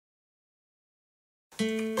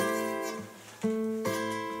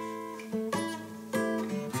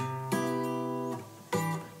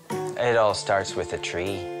It all starts with a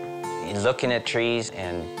tree. You're looking at trees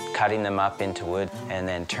and cutting them up into wood and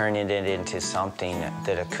then turning it into something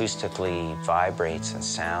that acoustically vibrates and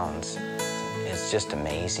sounds. It's just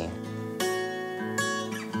amazing.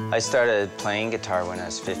 I started playing guitar when I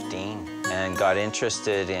was 15 and got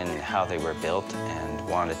interested in how they were built and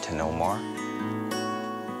wanted to know more.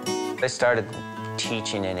 I started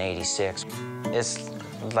teaching in '86. It's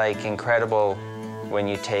like incredible when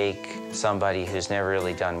you take somebody who's never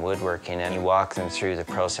really done woodworking and you walk them through the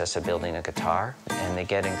process of building a guitar, and they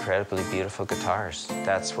get incredibly beautiful guitars.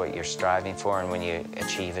 That's what you're striving for, and when you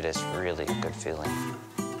achieve it, it's really a good feeling.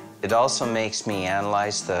 It also makes me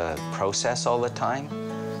analyze the process all the time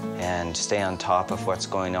and stay on top of what's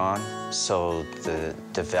going on, so the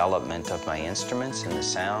development of my instruments and the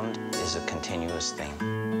sound is a continuous thing.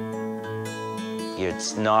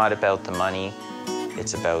 It's not about the money,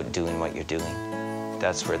 it's about doing what you're doing.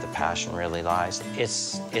 That's where the passion really lies.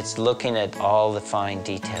 It's looking at all the fine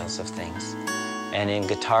details of things. And in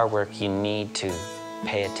guitar work, you need to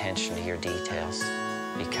pay attention to your details,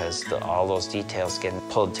 because all those details getting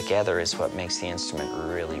pulled together is what makes the instrument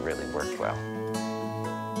really, really work well.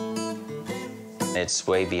 It's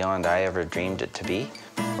way beyond I ever dreamed it to be.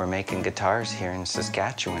 We're making guitars here in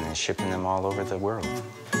Saskatchewan and shipping them all over the world.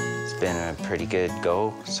 It's been a pretty good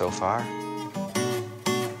go so far.